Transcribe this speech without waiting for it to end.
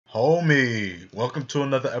Homie, welcome to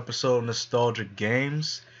another episode of Nostalgic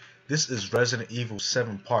Games. This is Resident Evil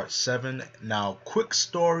 7 Part 7. Now, quick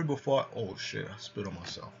story before oh shit, I spit on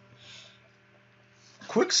myself.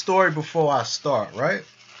 Quick story before I start, right?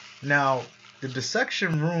 Now, the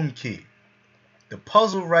dissection room key. The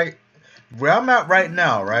puzzle right where I'm at right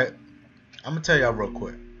now, right? I'm gonna tell y'all real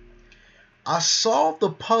quick. I solved the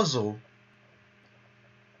puzzle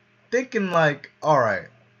thinking like, alright.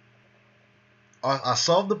 I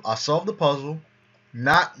solved the puzzle,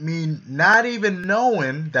 not even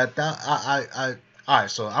knowing that alright,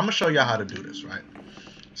 so I'm gonna show y'all how to do this, right?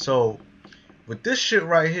 So with this shit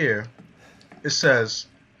right here, it says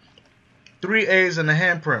 3 A's and a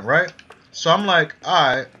handprint, right? So I'm like,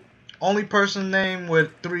 alright, only person name with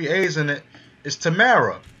 3 A's in it is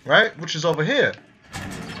Tamara, right? Which is over here.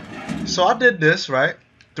 So I did this, right?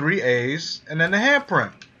 3 A's and then the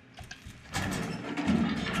handprint.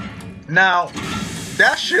 Now,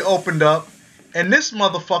 that shit opened up, and this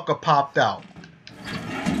motherfucker popped out.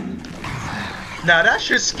 Now, that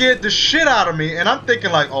shit scared the shit out of me, and I'm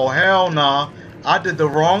thinking like, oh, hell nah. I did the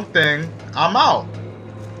wrong thing. I'm out.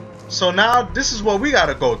 So now, this is what we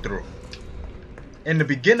gotta go through. In the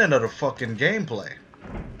beginning of the fucking gameplay.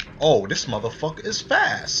 Oh, this motherfucker is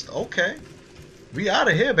fast. Okay. We out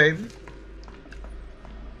of here, baby.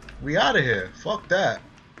 We out of here. Fuck that.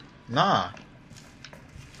 Nah.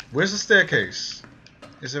 Where's the staircase?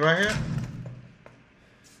 Is it right here?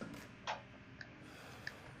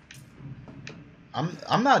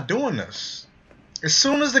 I'm not doing this. As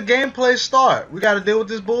soon as the gameplay start, we gotta deal with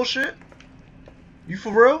this bullshit? You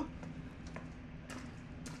for real?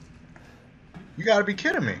 You gotta be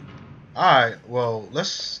kidding me. Alright, well,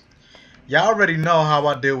 let's... Y'all already know how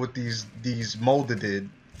I deal with these molded.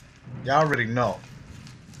 Y'all already know.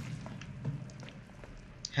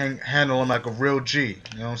 Handle them like a real G,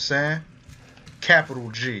 you know what I'm saying? Capital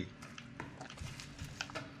G.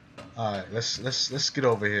 Alright, let's get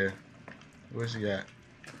over here. Where's he at?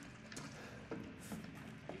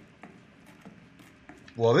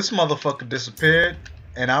 Well, this motherfucker disappeared,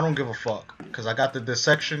 and I don't give a fuck. Cause I got the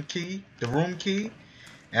dissection key, the room key,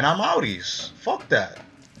 and I'm outies. Fuck that.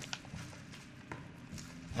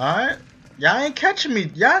 Alright? Y'all ain't catching me.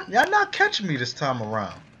 Y'all not catching me this time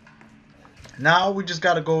around. Now we just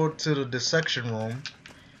gotta go to the dissection room,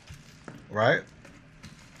 right?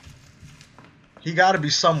 He gotta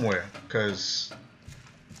be somewhere, cause,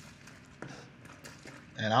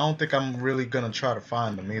 and I don't think I'm really gonna try to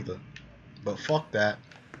find him either. But fuck that.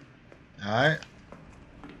 Alright?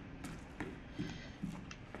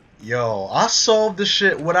 Yo, I solved the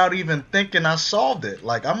shit without even thinking I solved it.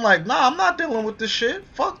 Like, I'm like, nah, I'm not dealing with this shit.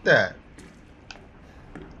 Fuck that.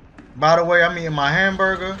 By the way, I'm eating my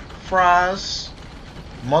hamburger, fries.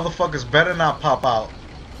 Motherfuckers better not pop out,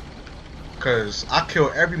 cause I kill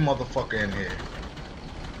every motherfucker in here.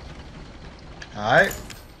 Alright?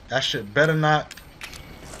 That shit better not.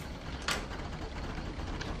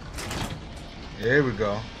 Here we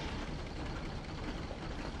go.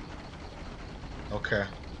 Okay.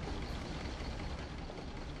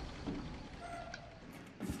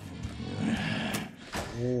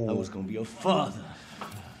 Ooh. I was gonna be a father.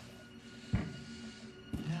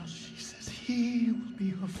 Now she says he will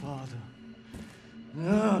be her father.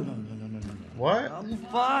 No. What? I'll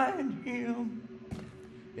find him,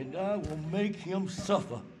 and I will make him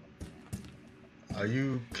suffer. Are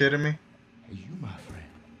you kidding me? And you, my friend,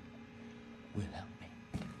 will help me.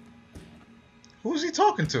 Who's he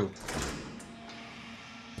talking to?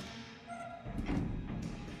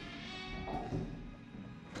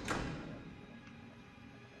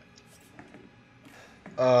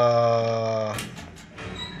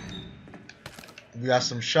 We got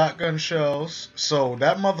some shotgun shells. So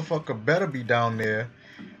that motherfucker better be down there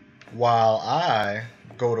while I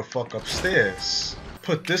go to fuck upstairs.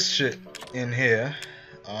 Put this shit in here.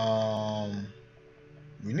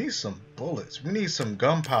 We need some bullets. We need some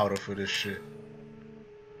gunpowder for this shit.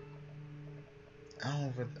 I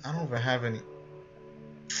don't even have any.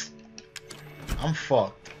 I'm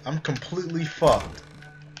fucked. I'm completely fucked.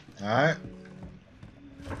 Alright?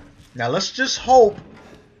 Now let's just hope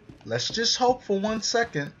for 1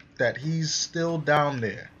 second that he's still down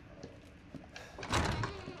there.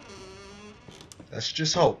 Let's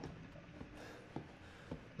just hope.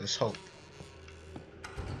 Let's hope.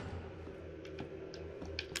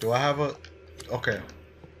 Do I have a... Okay.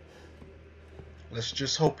 Let's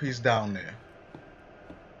just hope he's down there.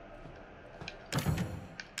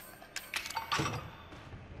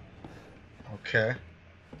 Okay.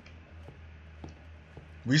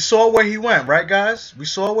 We saw where he went, right, guys? We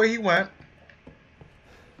saw where he went.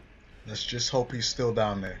 Let's just hope he's still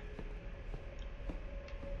down there.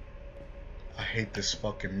 hate this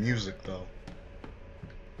fucking music though.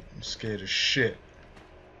 I'm scared as shit.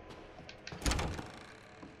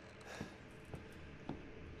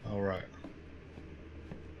 Alright.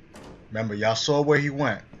 Remember, y'all saw where he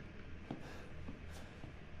went.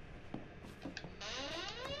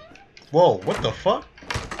 Whoa, what the fuck?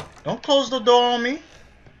 Don't close the door on me.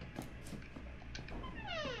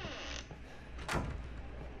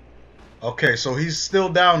 Okay, so he's still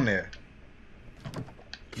down there.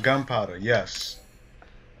 Gunpowder, yes.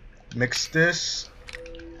 Mix this.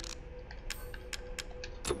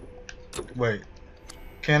 Wait.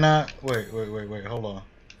 Can I? Wait, hold on.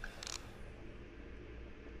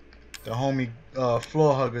 The homie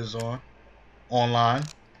floor hugger's online,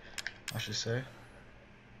 I should say.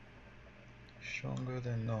 Stronger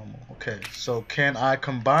than normal. Okay, so can I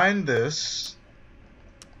combine this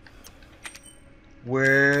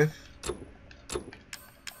with...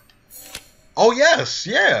 Oh yes,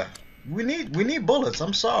 yeah. We need bullets.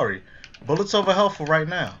 I'm sorry. Bullets over health for right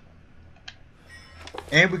now.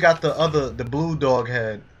 And we got the blue dog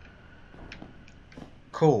head.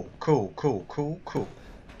 Cool.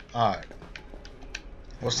 Alright.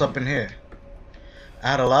 What's up in here?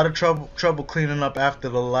 I had a lot of trouble cleaning up after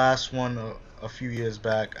the last one a few years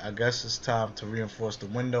back. I guess it's time to reinforce the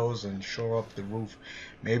windows and shore up the roof.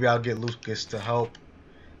 Maybe I'll get Lucas to help.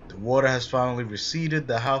 The water has finally receded.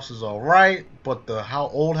 The house is alright, but the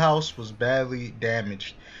old house was badly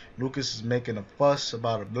damaged. Lucas is making a fuss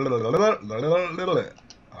about it.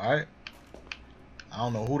 Alright. I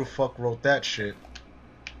don't know who the fuck wrote that shit.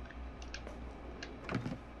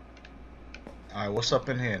 Alright, what's up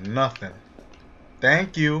in here? Nothing.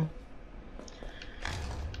 Thank you.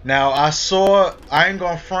 Now I ain't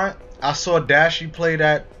gonna front. I saw Dashie play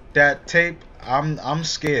that tape. I'm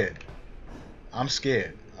scared. I'm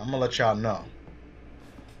scared. I'm gonna let y'all know.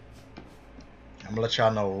 I'm gonna let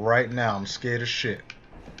y'all know right now. I'm scared as shit.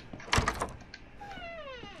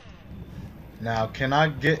 Now, can I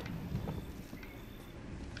get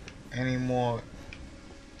any more?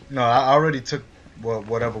 No, I already took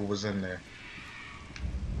whatever was in there.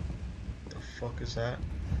 The fuck is that?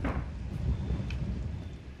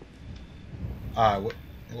 Alright, what?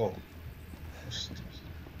 Whoa.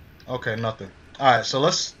 Okay, nothing. Alright, so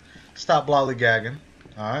let's stop lollygagging.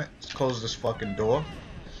 Alright, let's close this fucking door.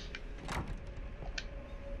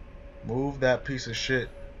 Move that piece of shit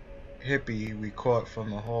hippie we caught from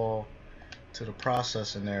the hall to the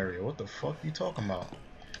processing area. What the fuck you talking about?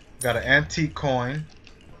 Got an antique coin.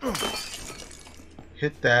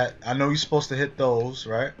 Hit that. I know you're supposed to hit those,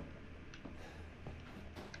 right?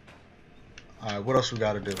 Alright, what else we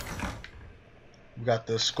gotta do? We got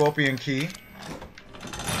the scorpion key.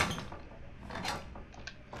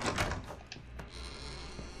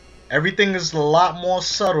 Everything is a lot more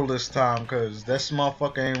subtle this time, because this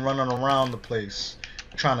motherfucker ain't running around the place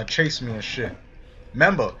trying to chase me and shit.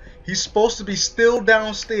 Remember, he's supposed to be still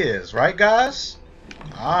downstairs, right guys?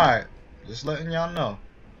 Alright, just letting y'all know.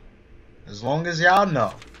 As long as y'all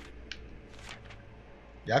know.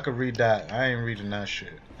 Y'all can read that. I ain't reading that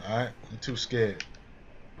shit. Alright, I'm too scared.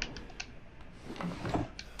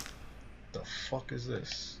 The fuck is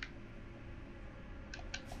this?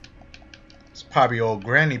 It's probably old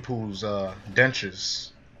Granny Pooh's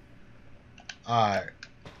dentures. Alright.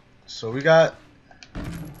 So we got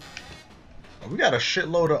a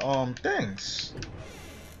shitload of things.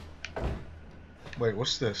 Wait,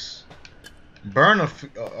 what's this? Burner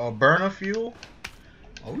fuel?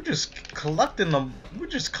 Oh, we just collecting them. We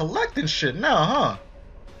just collecting shit now, huh?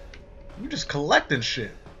 We just collecting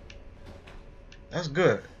shit. That's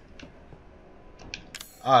good.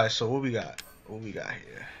 Alright, so what we got? What we got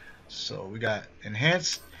here? So we got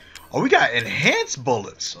enhanced. Oh, we got enhanced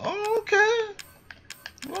bullets. Oh, okay.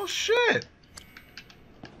 Well, shit.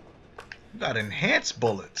 We got enhanced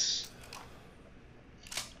bullets.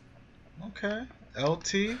 Okay.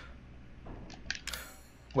 LT.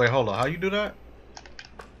 Wait, hold on. How you do that?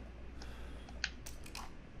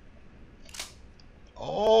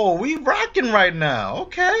 Oh, we rocking right now.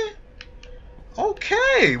 Okay.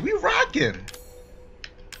 Okay, we rocking.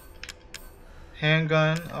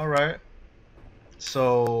 Handgun. All right.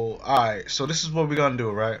 So, all right. So this is what we're gonna do,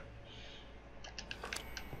 right?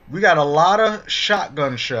 We got a lot of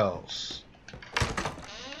shotgun shells.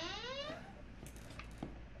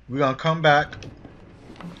 We're gonna come back.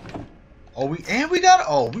 Oh, we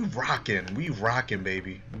rocking. We rocking,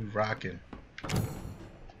 baby. We rocking.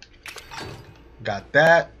 Got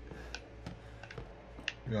that.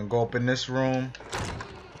 We're gonna go up in this room.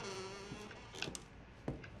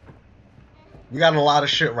 We got a lot of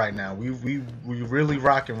shit right now. We really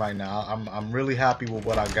rocking right now. I'm really happy with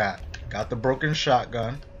what I got. Got the broken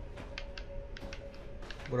shotgun.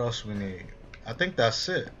 What else we need? I think that's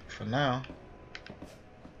it for now.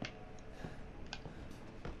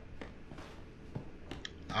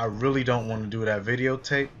 I really don't want to do that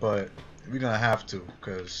videotape, but we're gonna have to,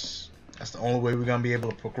 because that's the only way we're gonna be able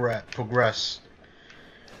to progress.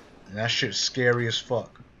 And that shit's scary as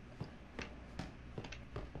fuck.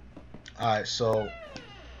 Alright, so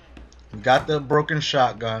we got the broken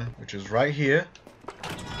shotgun, which is right here.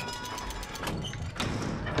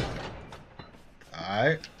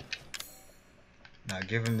 Alright. Now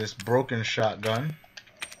give him this broken shotgun.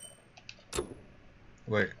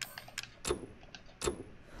 Wait.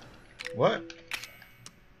 What?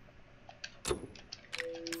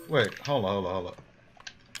 Wait, hold on.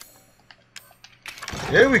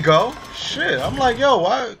 There we go. Shit, I'm like, yo,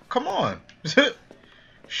 why? Come on.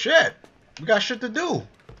 Shit, we got shit to do.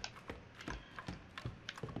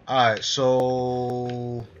 Alright,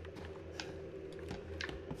 so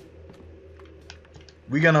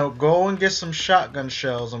we're gonna go and get some shotgun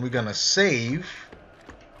shells and we're gonna save.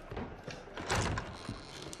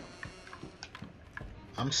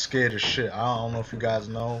 I'm scared as shit. I don't know if you guys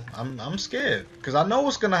know. I'm scared because I know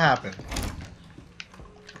what's gonna happen.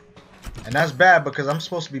 And that's bad because I'm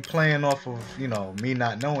supposed to be playing off of, you know, me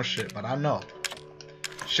not knowing shit, but I know.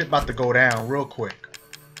 Shit about to go down real quick.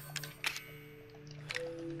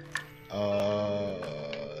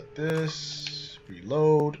 This,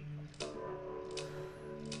 reload.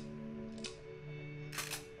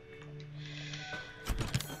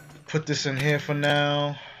 Put this in here for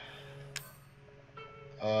now.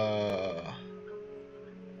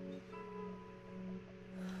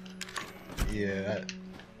 Yeah.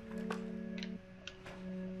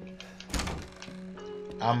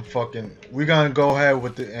 We're gonna go ahead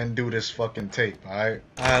with it and do this fucking tape, alright?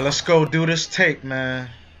 Alright, let's go do this tape, man.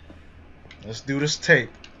 Let's do this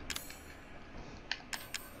tape.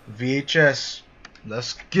 VHS.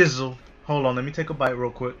 Let's gizzle. Hold on, let me take a bite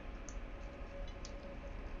real quick.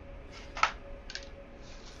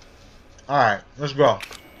 Alright, let's go.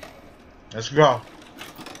 Let's go.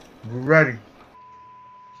 We're ready.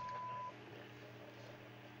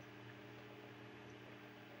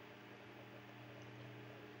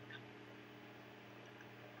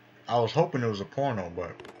 I was hoping it was a porno,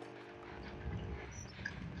 but...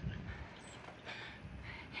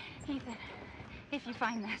 Ethan, if you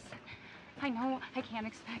find this, I know I can't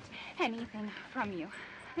expect anything from you.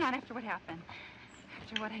 Not after what happened.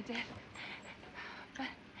 After what I did. But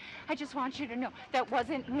I just want you to know that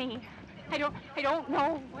wasn't me. I don't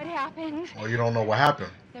know what happened. Oh, you don't know what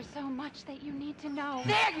happened? There's so much that you need to know.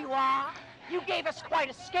 There you are! You gave us quite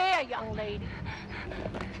a scare, young lady.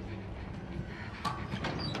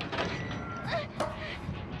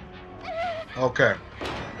 Okay.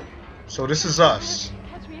 So this is us.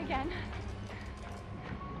 Catch me again.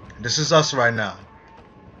 This is us right now.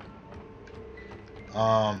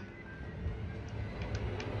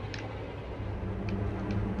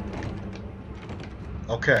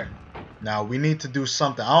 Okay. Now we need to do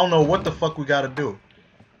something. I don't know what the fuck we gotta do.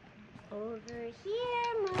 Over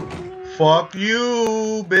here, Mama. Fuck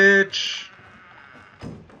you, bitch.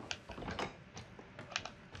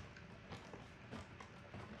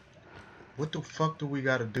 What the fuck do we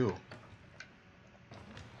gotta do?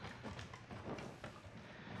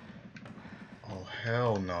 Oh,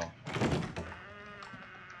 hell no.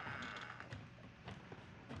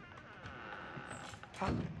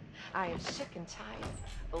 I am sick and tired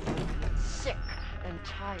of being sick and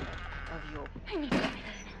tired of your... I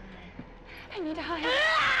need to hide.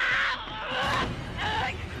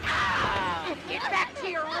 Get back to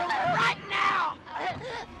your room right now!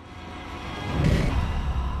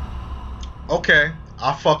 Okay,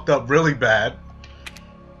 I fucked up really bad.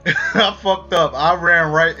 I fucked up. I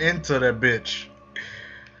ran right into that bitch.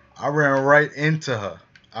 I ran right into her.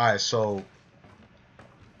 Alright, so...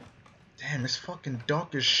 Damn, it's fucking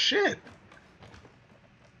dark as shit.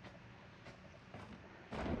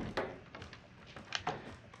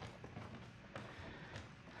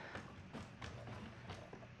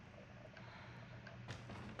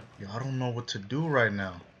 Yo, I don't know what to do right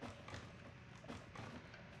now.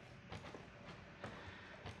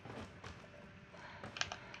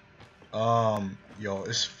 Yo,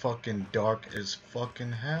 it's fucking dark as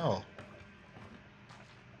fucking hell.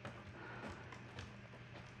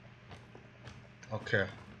 Okay.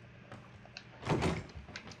 I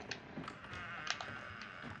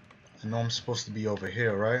know I'm supposed to be over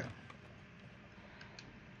here, right?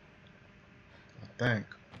 I think.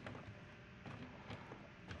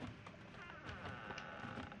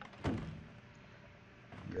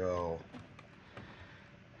 Yo.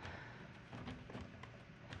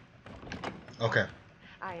 Okay.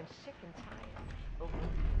 I am sick and tired of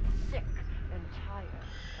sick and tired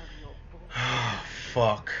of your bullshit. Ah,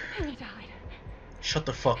 fuck. And you died. Shut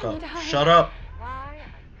the fuck And up. you died. Shut up. Why are you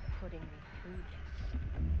putting me through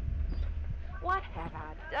this? What have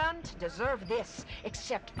I done to deserve this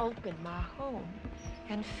except open my home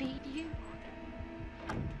and feed you?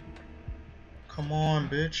 Come on,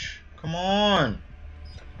 bitch. Come on.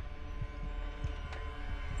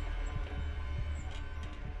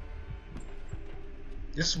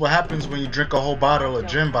 This is what happens when you drink a whole bottle of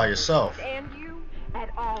gin by yourself. And you at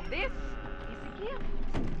all this is a gift.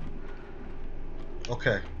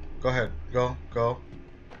 Okay. Go ahead. Go.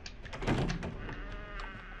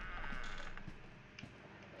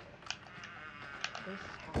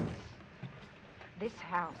 This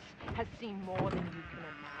house has seen more than you can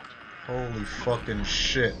imagine. Holy fucking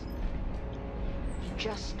shit. You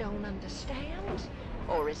just don't understand?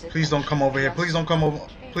 Or is it Please don't come over here. Please don't come over.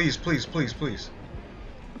 care? Please.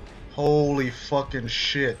 Holy fucking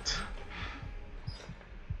shit.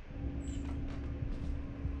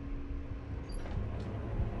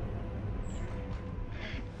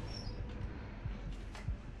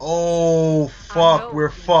 Oh fuck, we're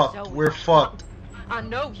fucked. We're fucked. I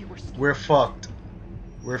know you were scared. We're fucked.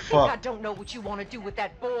 We're Think I fucked. don't know what you want to do with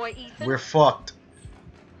that boy, Ethan? We're fucked.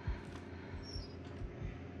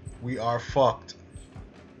 We are fucked.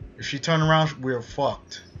 If she turn around, we're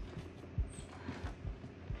fucked.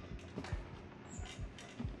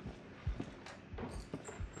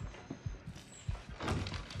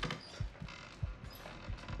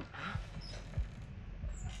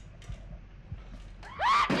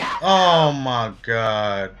 Oh my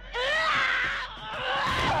god.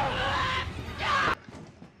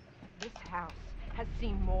 This house has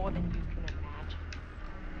seen more than you can imagine.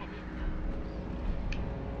 And it knows.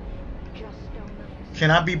 Just don't understand.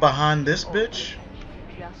 Can I be behind this Or bitch? you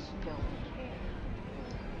just don't care.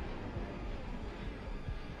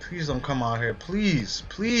 Please don't come out here. Please.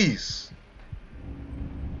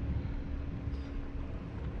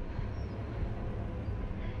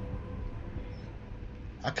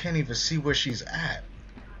 I can't even see where she's at.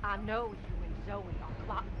 I know you and Zoe are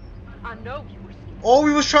plotting. I know you were scared. All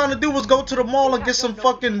we was trying to do was go to the mall and I get some don't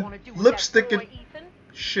know what you fucking wanna do with lipstick that and boy, Ethan.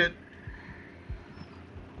 shit.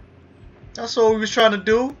 That's all we was trying to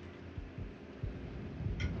do.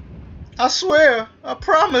 I swear. I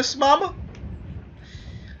promise, mama.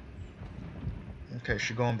 Okay,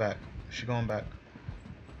 she going back.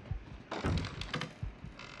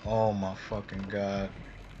 Oh my fucking god.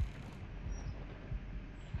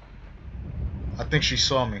 I think she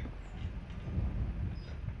saw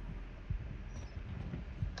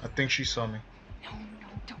me. No,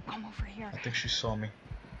 don't come over here. I think she saw me.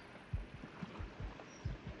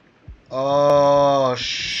 Oh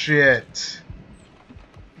shit.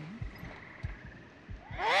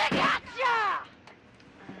 Gotcha!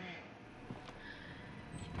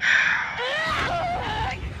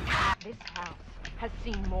 This house has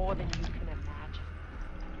seen more than you can imagine.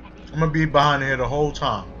 And it I'm gonna be behind here the whole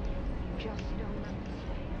time. you just don't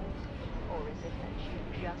understand. Or is it that you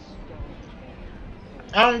just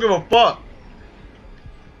don't care? I don't give a fuck.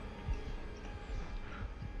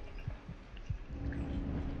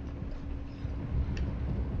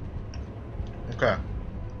 Okay.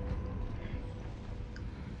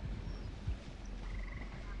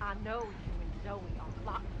 I know you and Zoe are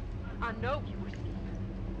plotting. I know you were scared.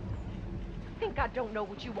 Think I don't know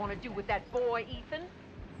what you want to do with that boy, Ethan?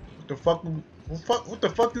 What the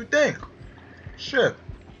fuck you think? Shit.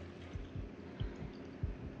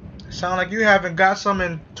 Sound like you haven't got some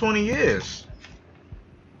in 20 years.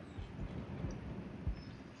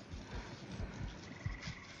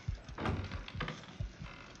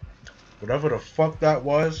 Whatever the fuck that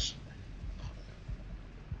was.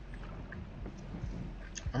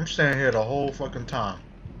 I'm staying here the whole fucking time.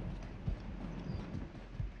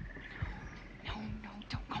 No,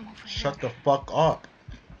 don't come over here. Shut the fuck up.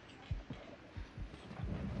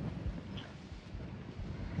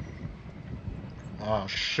 Oh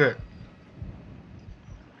shit.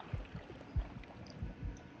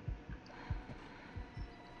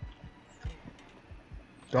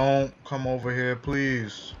 Don't come over here,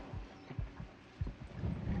 please.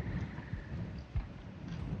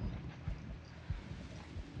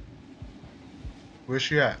 Where's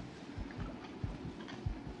she at?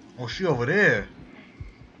 Oh, she over there.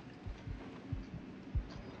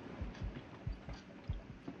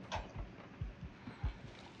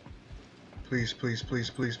 Please.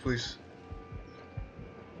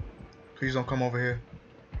 Please don't come over here.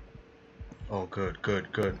 Oh, good.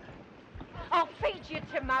 I'll feed you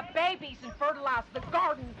to my babies and fertilize the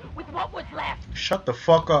garden with what was left. Shut the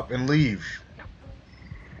fuck up and leave.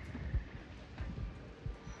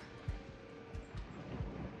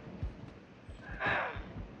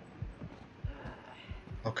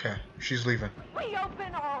 Okay, she's leaving. We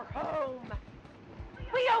open our home.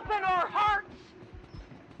 We open our hearts.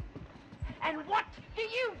 And what do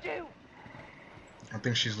you do? I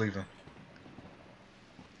think she's leaving.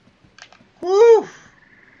 Woo!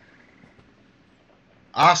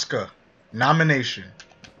 Oscar nomination.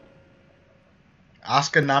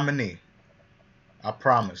 Oscar nominee. I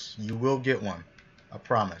promise. You will get one. I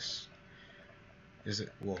promise. Is it?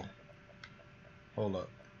 Whoa. Hold up.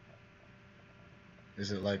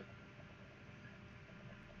 Is it like...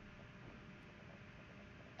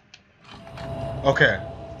 Okay.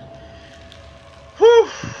 Whew.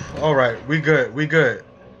 Alright, we good. We good.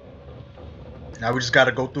 Now we just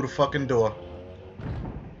gotta go through the fucking door.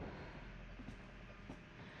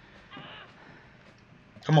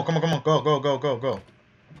 Come on, come on, come on. Go, go, go, go, go.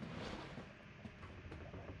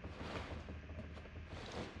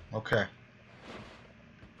 Okay.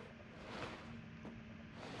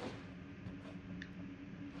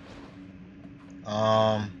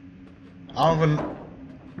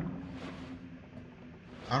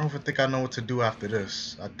 I don't even think I know what to do after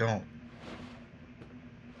this. I don't.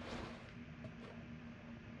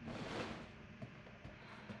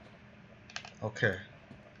 Okay.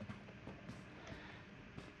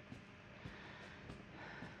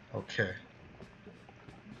 Okay.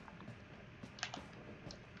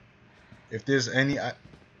 If there's any, I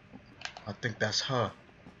think that's her.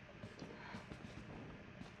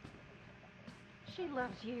 She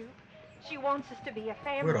loves you. She wants us to be a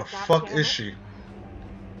family. Where the fuck is she?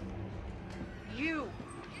 You!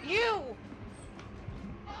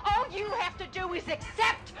 All you have to do is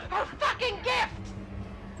accept her fucking gift!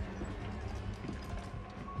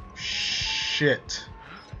 Shit.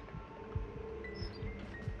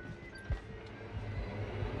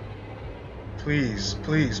 Please,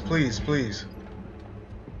 please, please, please.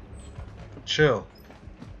 Chill.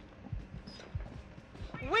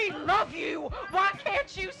 We love you! Why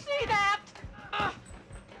can't you see that?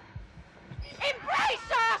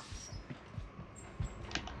 Embrace us!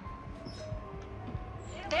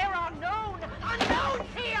 There are unknowns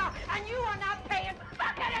here, and you are not paying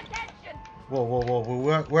fucking attention! Whoa, whoa,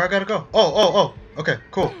 whoa, where I gotta go? Oh, okay,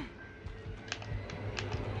 cool.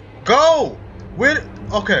 Go! Where?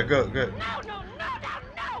 Okay, good. No!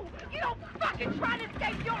 You don't fucking try to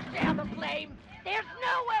escape your share of the flame! There's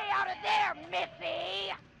no way out of there,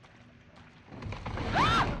 Missy!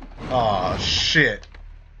 Aw, shit.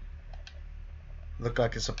 Look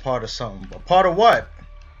like it's a part of something. A part of what?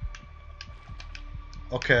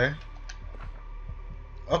 Okay.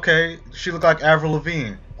 Okay, she looked like Avril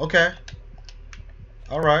Lavigne. Okay.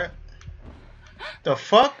 Alright. The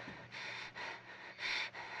fuck?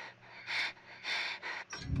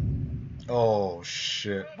 Oh,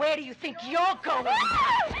 shit. Where do you think you're going?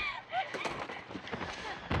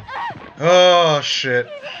 Oh, shit.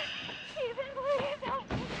 Ethan, please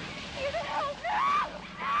help me. Ethan, help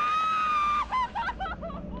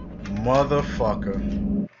me.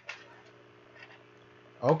 Motherfucker.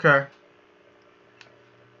 Okay.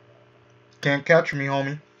 Can't catch me,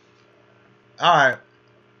 homie. Alright.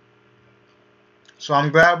 So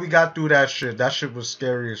I'm glad we got through that shit. That shit was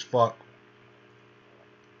scary as fuck.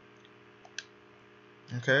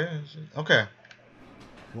 Okay. Okay.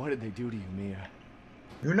 What did they do to you, Mia?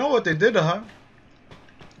 You know what they did to her.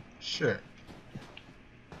 Shit.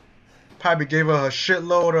 Probably gave her a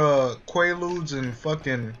shitload of Quaaludes and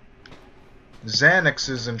fucking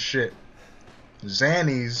Xanaxes and shit.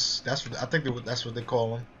 Xannies. That's what I think. That's what they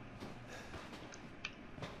call them.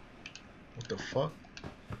 What the fuck?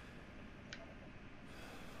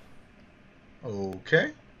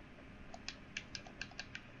 Okay.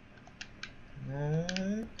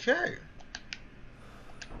 Okay.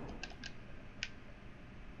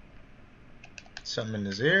 Something in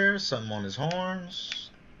his ear, something on his horns.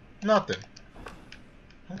 Nothing.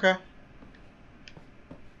 Okay.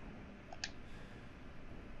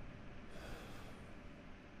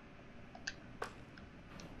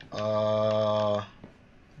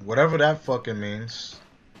 Whatever that fucking means.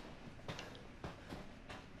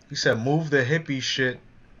 He said move the hippie shit.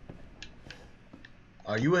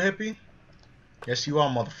 Are you a hippie? Yes you are,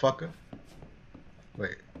 motherfucker.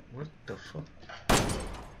 Wait, what the fuck?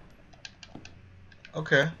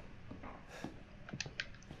 Okay.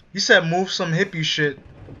 You said move some hippie shit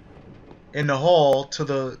in the hall to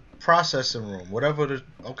the processing room. Whatever the...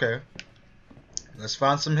 Okay. Let's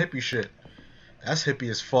find some hippie shit. That's hippie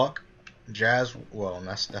as fuck. Jazz... Well,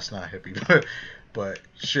 that's not hippie. But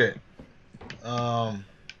shit. The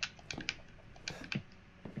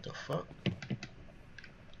fuck?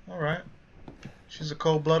 Alright. She's a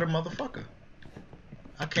cold-blooded motherfucker.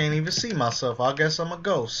 I can't even see myself. I guess I'm a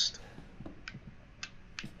ghost.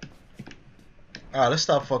 All right, let's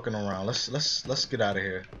stop fucking around. Let's get out of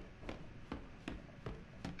here.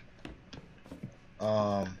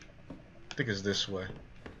 I think it's this way.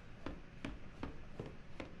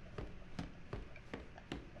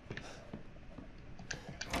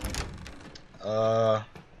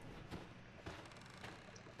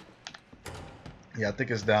 Yeah, I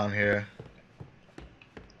think it's down here.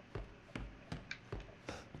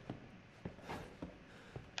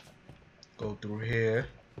 Go through here.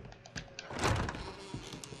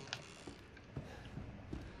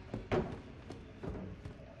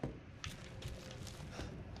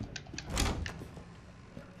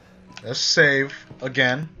 Let's save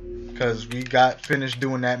again, because we got finished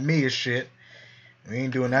doing that Mia shit. We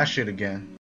ain't doing that shit again.